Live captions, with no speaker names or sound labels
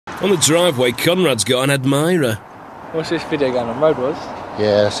On the driveway, Conrad's got an admirer. What's this video going on? Road was?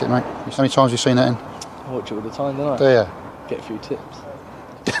 Yeah, that's it, mate. How many times have you seen that in? I watch it all the time, don't I? Do you? Get a few tips.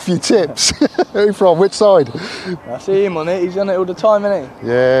 Get a few tips? Who from? Which side? I see him on it. He's on it all the time, isn't he?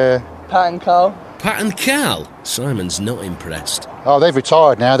 Yeah. Pat and Carl. Pat and Cal? Simon's not impressed. Oh, they've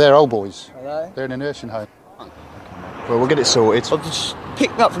retired now. They're old boys. Are they? They're in a nursing home. Well, we'll get it sorted. I've just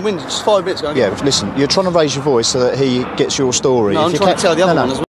picked up from Windsor just 5 minutes ago. Yeah, listen, you're trying to raise your voice so that he gets your story. No, I'm If you trying to tell the other one as well.